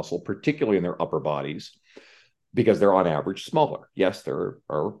less muscle, particularly in their upper bodies, because they're on average smaller. Yes, there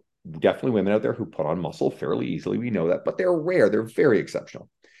are definitely women out there who put on muscle fairly easily. We know that, but they're rare. They're very exceptional.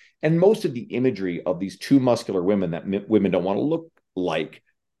 And most of the imagery of these too muscular women that women don't want to look like,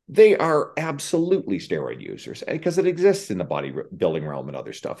 they are absolutely steroid users because it exists in the bodybuilding realm and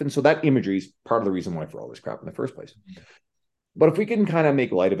other stuff. And so that imagery is part of the reason why for all this crap in the first place. But if we can kind of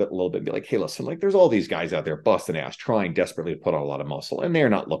make light of it a little bit, be like, hey, listen, like there's all these guys out there busting ass, trying desperately to put on a lot of muscle, and they're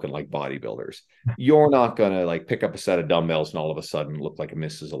not looking like bodybuilders. You're not going to like pick up a set of dumbbells and all of a sudden look like a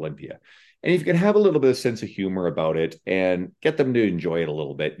Mrs. Olympia. And if you can have a little bit of sense of humor about it and get them to enjoy it a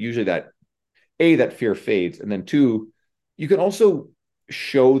little bit, usually that fear fades. And then two, you can also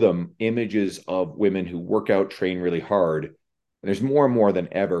show them images of women who work out, train really hard. And there's more and more than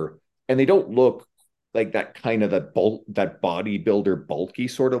ever. And they don't look like that kind of that bodybuilder bulky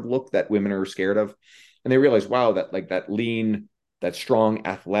sort of look that women are scared of. And they realize, wow, that like that lean, that strong,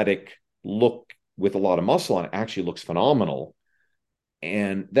 athletic look with a lot of muscle on it actually looks phenomenal.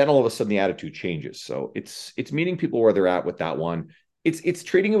 And then all of a sudden the attitude changes. So it's meeting people where they're at with that one. It's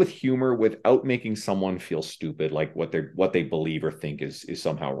treating it with humor without making someone feel stupid, like what they believe or think is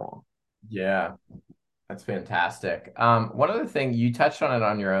somehow wrong. Yeah, that's fantastic. One other thing, you touched on it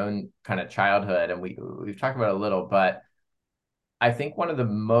on your own kind of childhood, and we've talked about it a little, but I think one of the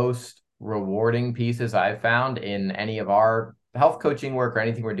most rewarding pieces I've found in any of our health coaching work or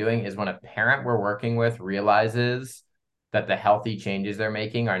anything we're doing is when a parent we're working with realizes that the healthy changes they're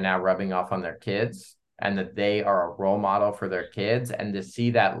making are now rubbing off on their kids and that they are a role model for their kids, and to see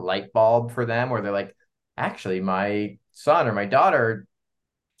that light bulb for them where they're like, actually, my son or my daughter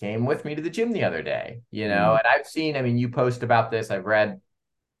came with me to the gym the other day, Mm. and I've seen, I mean, you post about this, I've read,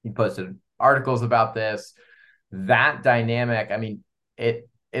 you posted articles about this, that dynamic. I mean, it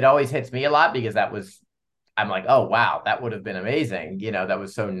always hits me a lot because I'm like, oh, wow, that would have been amazing. That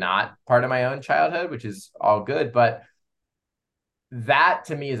was so not part of my own childhood, which is all good. But that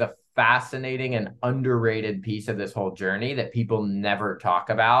to me is a fascinating and underrated piece of this whole journey that people never talk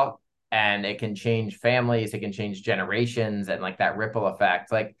about. And it can change families, it can change generations, and like that ripple effect.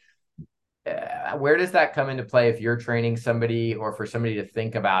 Like, where does that come into play if you're training somebody, or for somebody to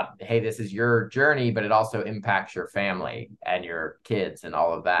think about, hey, this is your journey, but it also impacts your family and your kids and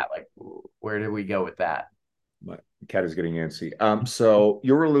all of that? Like, where do we go with that? My cat is getting antsy. So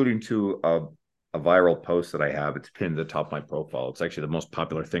you're alluding to a viral post that I have. It's pinned at the top of my profile. It's actually the most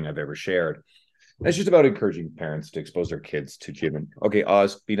popular thing I've ever shared. And it's just about encouraging parents to expose their kids to gym. And okay,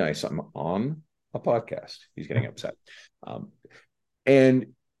 Oz, be nice. I'm on a podcast. He's getting upset. And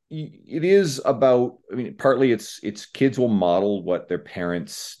it is about, I mean, partly it's kids will model what their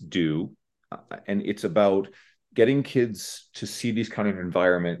parents do. And it's about getting kids to see these kind of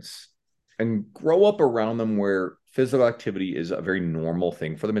environments and grow up around them where physical activity is a very normal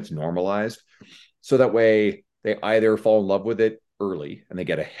thing for them. It's normalized. So that way they either fall in love with it early and they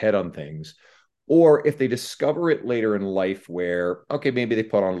get ahead on things, or if they discover it later in life where, okay, maybe they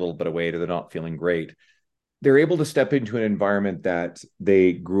put on a little bit of weight or they're not feeling great, they're able to step into an environment that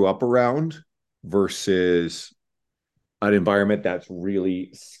they grew up around versus an environment that's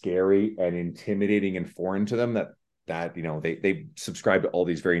really scary and intimidating and foreign to them, that they subscribe to all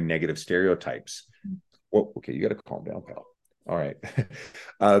these very negative stereotypes. Well, okay, you got to calm down, pal. All right.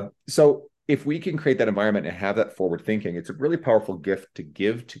 So if we can create that environment and have that forward thinking, it's a really powerful gift to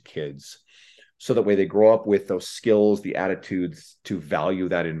give to kids, so that way they grow up with those skills, the attitudes to value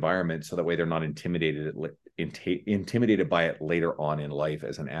that environment, so that way they're not intimidated by it later on in life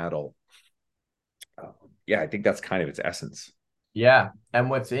as an adult. Yeah, I think that's kind of its essence. Yeah. And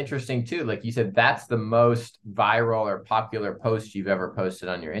what's interesting too, like you said, that's the most viral or popular post you've ever posted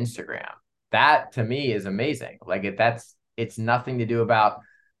on your Instagram. That to me is amazing. Like it's nothing to do about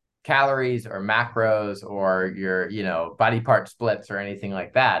calories or macros or your, body part splits or anything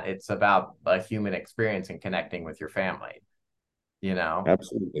like that. It's about a human experience and connecting with your family, you know?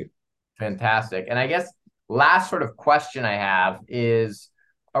 Absolutely. Fantastic. And I guess last sort of question I have is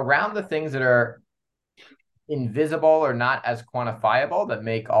around the things that are invisible or not as quantifiable that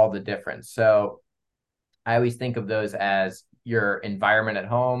make all the difference. So I always think of those as your environment at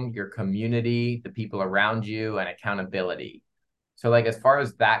home, your community, the people around you, and accountability. So, like, as far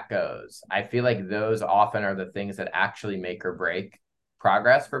as that goes, I feel like those often are the things that actually make or break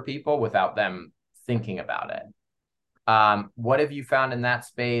progress for people without them thinking about it. What have you found in that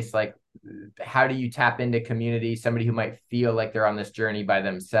space? Like, how do you tap into community? Somebody who might feel like they're on this journey by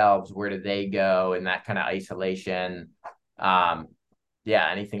themselves, where do they go in that kind of isolation? Um, yeah,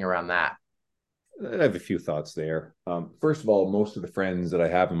 anything around that. I have a few thoughts there. First of all, most of the friends that I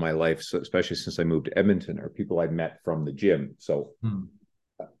have in my life, so especially since I moved to Edmonton, are people I met from the gym. So Hmm.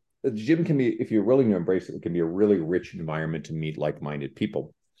 the gym can be, if you're willing to embrace it, it can be a really rich environment to meet like-minded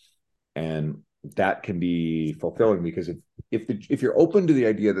people, and that can be fulfilling because if you're open to the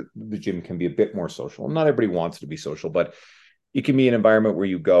idea that the gym can be a bit more social, not everybody wants to be social, but it can be an environment where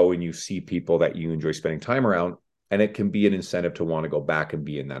you go and you see people that you enjoy spending time around, and it can be an incentive to want to go back and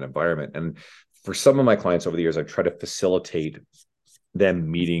be in that environment. And for some of my clients over the years, I've tried to facilitate them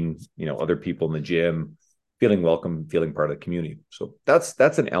meeting, other people in the gym, feeling welcome, feeling part of the community. So that's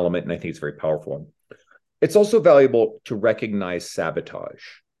an element, and I think it's very powerful. It's also valuable to recognize sabotage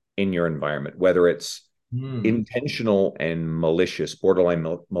in your environment, whether it's Hmm. intentional and malicious, borderline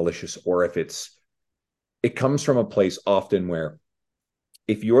malicious, or if it comes from a place often where,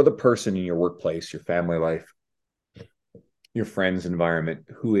 if you're the person in your workplace, your family life, your friends environment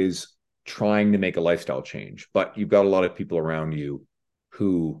who is trying to make a lifestyle change, but you've got a lot of people around you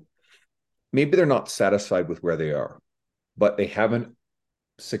who maybe they're not satisfied with where they are, but they haven't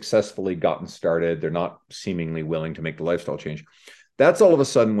successfully gotten started. They're not seemingly willing to make the lifestyle change. That's all of a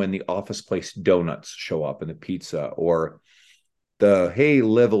sudden when the office place donuts show up and the pizza, or the hey,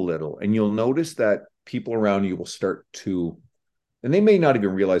 live a little. And you'll notice that people around you will start to, and they may not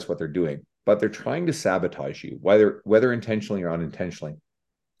even realize what they're doing, but they're trying to sabotage you, whether intentionally or unintentionally,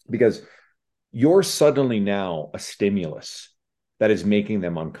 because you're suddenly now a stimulus that is making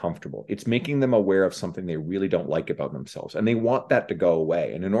them uncomfortable. It's making them aware of something they really don't like about themselves, and they want that to go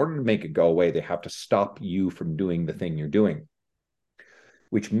away. And in order to make it go away, they have to stop you from doing the thing you're doing,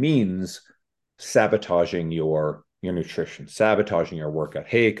 which means sabotaging your nutrition, sabotaging your workout.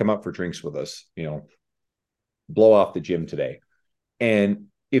 Hey, come up for drinks with us, blow off the gym today. And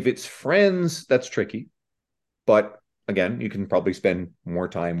if it's friends, that's tricky. But again, you can probably spend more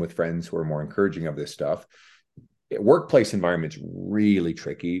time with friends who are more encouraging of this stuff. Workplace environment's really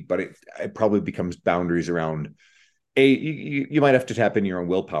tricky, but it probably becomes boundaries around you might have to tap into your own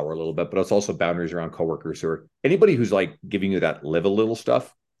willpower a little bit, but it's also boundaries around coworkers or anybody who's like giving you that live a little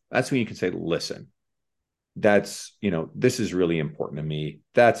stuff. That's when you can say, listen, that's, this is really important to me.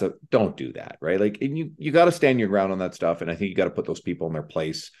 Don't do that. Right. Like, and you got to stand your ground on that stuff. And I think you got to put those people in their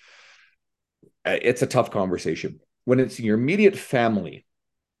place. It's a tough conversation. When it's your immediate family,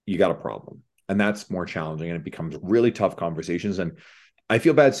 you got a problem. And that's more challenging. And it becomes really tough conversations. And I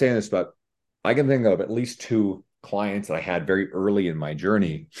feel bad saying this, but I can think of at least two clients that I had very early in my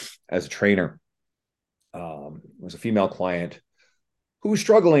journey as a trainer. It was a female client who was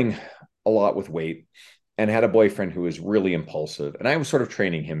struggling a lot with weight and had a boyfriend who was really impulsive. And I was sort of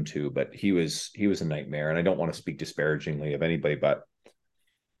training him too, but he was a nightmare. And I don't want to speak disparagingly of anybody, but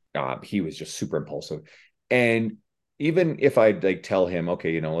he was just super impulsive. And even if I'd like tell him,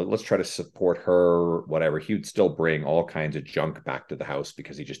 okay, let's try to support her, whatever, he would still bring all kinds of junk back to the house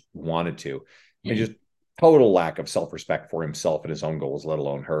because he just wanted to. And just total lack of self-respect for himself and his own goals, let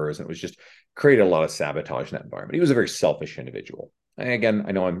alone hers. And it was just created a lot of sabotage in that environment. He was a very selfish individual. And again,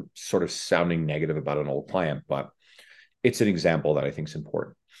 I know I'm sort of sounding negative about an old client, but it's an example that I think is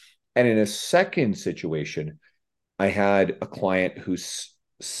important. And in a second situation, I had a client whose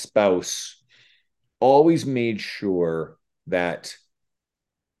spouse always made sure that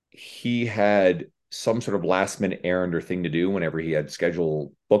he had some sort of last minute errand or thing to do whenever he had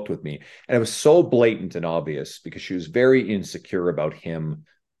schedule booked with me. And it was so blatant and obvious because she was very insecure about him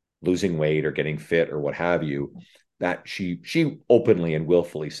losing weight or getting fit or what have you, that she openly and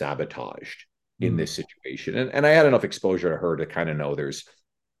willfully sabotaged in Mm. this situation. And I had enough exposure to her to kind of know there's,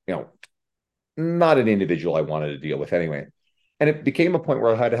 you know, not an individual I wanted to deal with anyway. And it became a point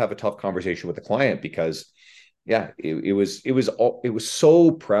where I had to have a tough conversation with the client because yeah, it was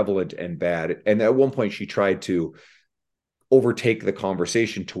so prevalent and bad. And at one point she tried to overtake the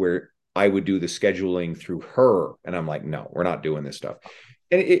conversation to where I would do the scheduling through her. And I'm like, no, we're not doing this stuff.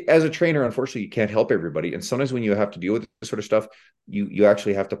 And as a trainer, unfortunately, you can't help everybody. And sometimes when you have to deal with this sort of stuff, you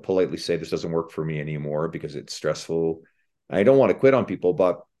actually have to politely say this doesn't work for me anymore because it's stressful. I don't want to quit on people,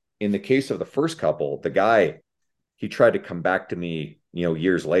 but in the case of the first couple, the guy, he tried to come back to me,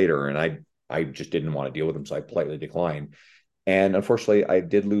 years later, and I just didn't want to deal with him, so I politely declined. And unfortunately, I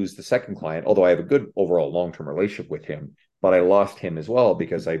did lose the second client, although I have a good overall long-term relationship with him. But I lost him as well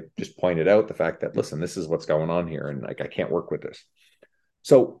because I just pointed out the fact that, listen, this is what's going on here, and like I can't work with this.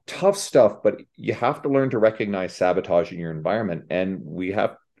 So tough stuff, but you have to learn to recognize sabotage in your environment. And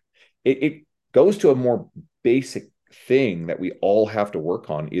it goes to a more basic thing that we all have to work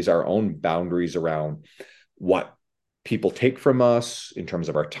on is our own boundaries around what people take from us in terms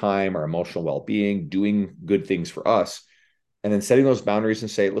of our time, our emotional well-being, doing good things for us, and then setting those boundaries and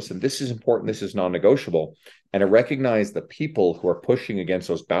say, listen, this is important, this is non-negotiable. And I recognize the people who are pushing against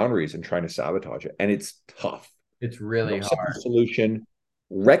those boundaries and trying to sabotage it. And it's tough. It's No really simple hard. solution.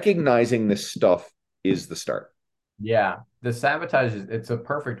 Recognizing this stuff is the start. Yeah, the sabotage is it's a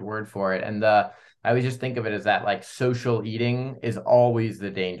perfect word for it. And the I always just think of it as that like social eating is always the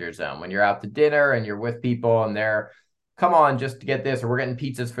danger zone. When you're out to dinner and you're with people and they're, come on, just to get this, or we're getting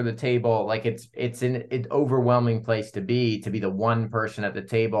pizzas for the table. Like it's an overwhelming place to be the one person at the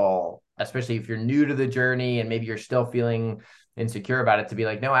table, especially if you're new to the journey and maybe you're still feeling insecure about it, to be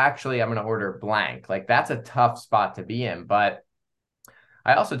like, no, actually, I'm gonna order blank. Like that's a tough spot to be in. But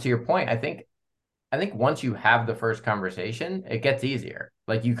I also, to your point, I think once you have the first conversation, it gets easier.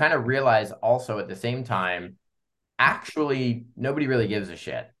 Like you kind of realize also at the same time, actually, nobody really gives a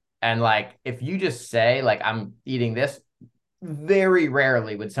shit. And like if you just say, like, I'm eating this, very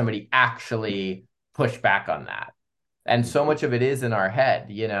rarely would somebody actually push back on that. And so much of it is in our head,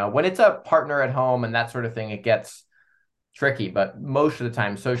 when it's a partner at home and that sort of thing, it gets tricky. But most of the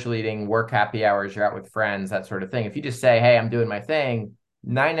time, social eating, work happy hours, you're out with friends, that sort of thing. If you just say, hey, I'm doing my thing,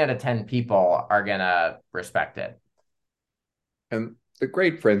 9 out of 10 people are going to respect it. And the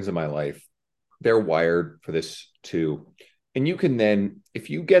great friends in my life, they're wired for this too. And you can then, if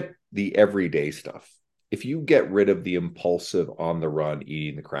you get the everyday stuff, if you get rid of the impulsive on the run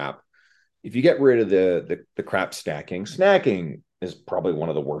eating the crap, if you get rid of the crap snacking is probably one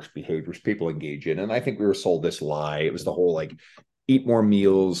of the worst behaviors people engage in. And I think we were sold this lie. It was the whole like eat more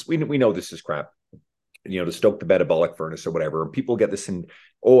meals. We know this is crap, to stoke the metabolic furnace or whatever. And people get this and,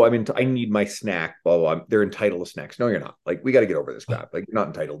 oh, I need my snack. Blah, blah, blah. They're entitled to snacks. No, you're not. Like, we got to get over this crap. Like, you're not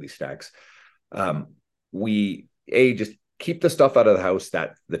entitled to these snacks. We just keep the stuff out of the house,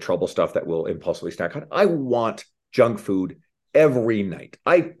 that the trouble stuff that will impulsively snack on. I want junk food every night.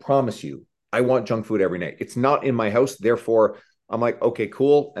 I promise you, I want junk food every night. It's not in my house. Therefore, I'm like, okay,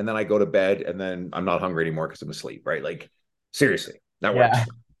 cool. And then I go to bed and then I'm not hungry anymore because I'm asleep, right? Like, seriously, that Yeah.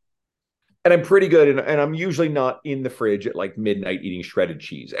 works. And I'm pretty good. And I'm usually not in the fridge at like midnight eating shredded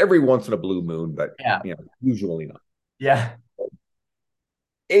cheese. Every once in a blue moon, but Yeah. usually not. Yeah.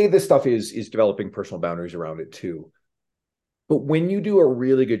 This stuff is developing personal boundaries around it too. But when you do a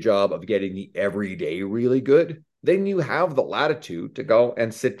really good job of getting the everyday really good, then you have the latitude to go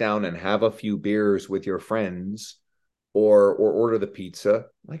and sit down and have a few beers with your friends or order the pizza.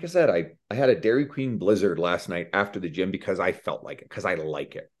 Like I said, I had a Dairy Queen Blizzard last night after the gym because I felt like it, because I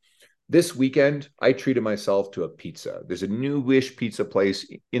like it. This weekend, I treated myself to a pizza. There's a newish pizza place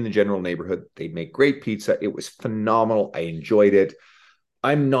in the general neighborhood. They make great pizza. It was phenomenal. I enjoyed it.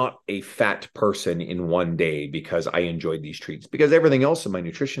 I'm not a fat person in one day because I enjoyed these treats, because everything else in my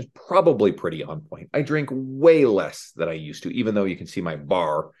nutrition is probably pretty on point. I drink way less than I used to, even though you can see my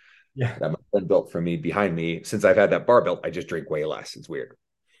bar Yeah. that my friend built for me behind me. Since I've had that bar built, I just drink way less. It's weird.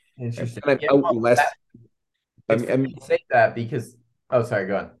 And Interesting. I'm Yeah. out Well, less. it's I'm funny you say that because, oh, sorry,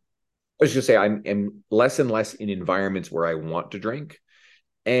 go on. I was just say I'm less and less in environments where I want to drink.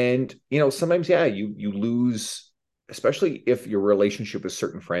 And sometimes, yeah, you lose, especially if your relationship with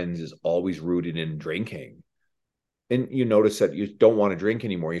certain friends is always rooted in drinking. And you notice that you don't want to drink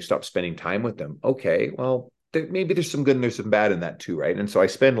anymore. You stop spending time with them. Okay, well, maybe there's some good and there's some bad in that too, right? And so I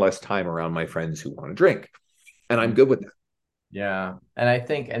spend less time around my friends who want to drink, and I'm good with that. Yeah. And I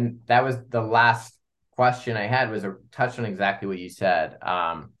think, and that was the last question I had, was a touch on exactly what you said,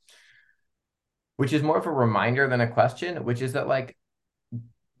 which is more of a reminder than a question, which is that like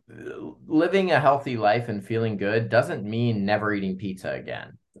living a healthy life and feeling good doesn't mean never eating pizza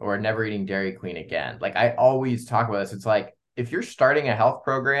again or never eating Dairy Queen again. Like I always talk about this. It's like if you're starting a health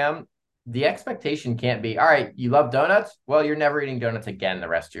program, the expectation can't be, all right, you love donuts? Well, you're never eating donuts again the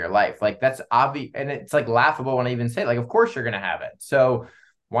rest of your life. Like that's obvious. And it's like laughable when I even say it. Like, of course you're going to have it. So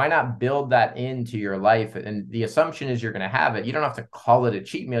why not build that into your life? And the assumption is you're going to have it. You don't have to call it a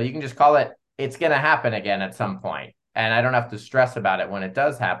cheat meal. You can just call it, it's going to happen again at some point. And I don't have to stress about it when it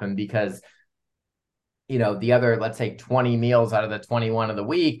does happen because, you know, the other, let's say 20 meals out of the 21 of the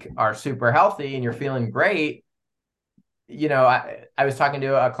week are super healthy and you're feeling great. You know, I was talking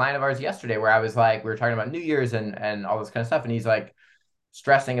to a client of ours yesterday where I was like, we were talking about New Year's and all this kind of stuff. And he's like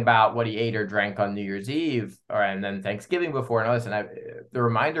stressing about what he ate or drank on New Year's Eve and then Thanksgiving before and all this. And the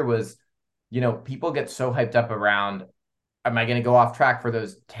reminder was, you know, people get so hyped up around, am I going to go off track for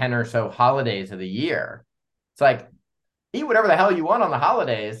those 10 or so holidays of the year? It's like, eat whatever the hell you want on the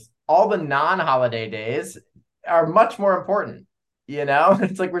holidays. All the non-holiday days are much more important. You know,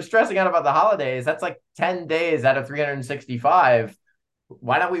 it's like we're stressing out about the holidays. That's like 10 days out of 365.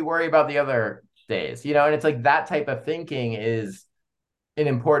 Why don't we worry about the other days? You know, and it's like that type of thinking is an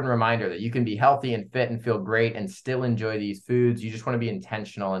important reminder that you can be healthy and fit and feel great and still enjoy these foods. You just want to be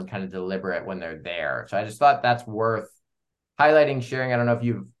intentional and kind of deliberate when they're there. So I just thought that's worth highlighting, sharing. I don't know if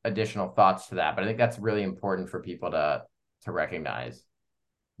you have additional thoughts to that, but I think that's really important for people to recognize.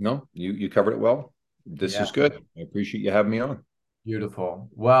 No, you covered it well. This Yeah. is good. I appreciate you having me on. Beautiful.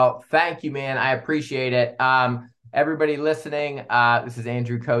 Well, thank you, man. I appreciate it. Everybody listening, this is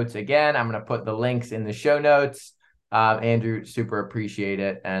Andrew Coates again. I'm going to put the links in the show notes. Andrew, super appreciate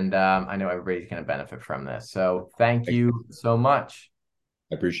it. And I know everybody's going to benefit from this. So thank Thank you. you so much.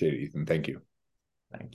 I appreciate it, Ethan. Thank you.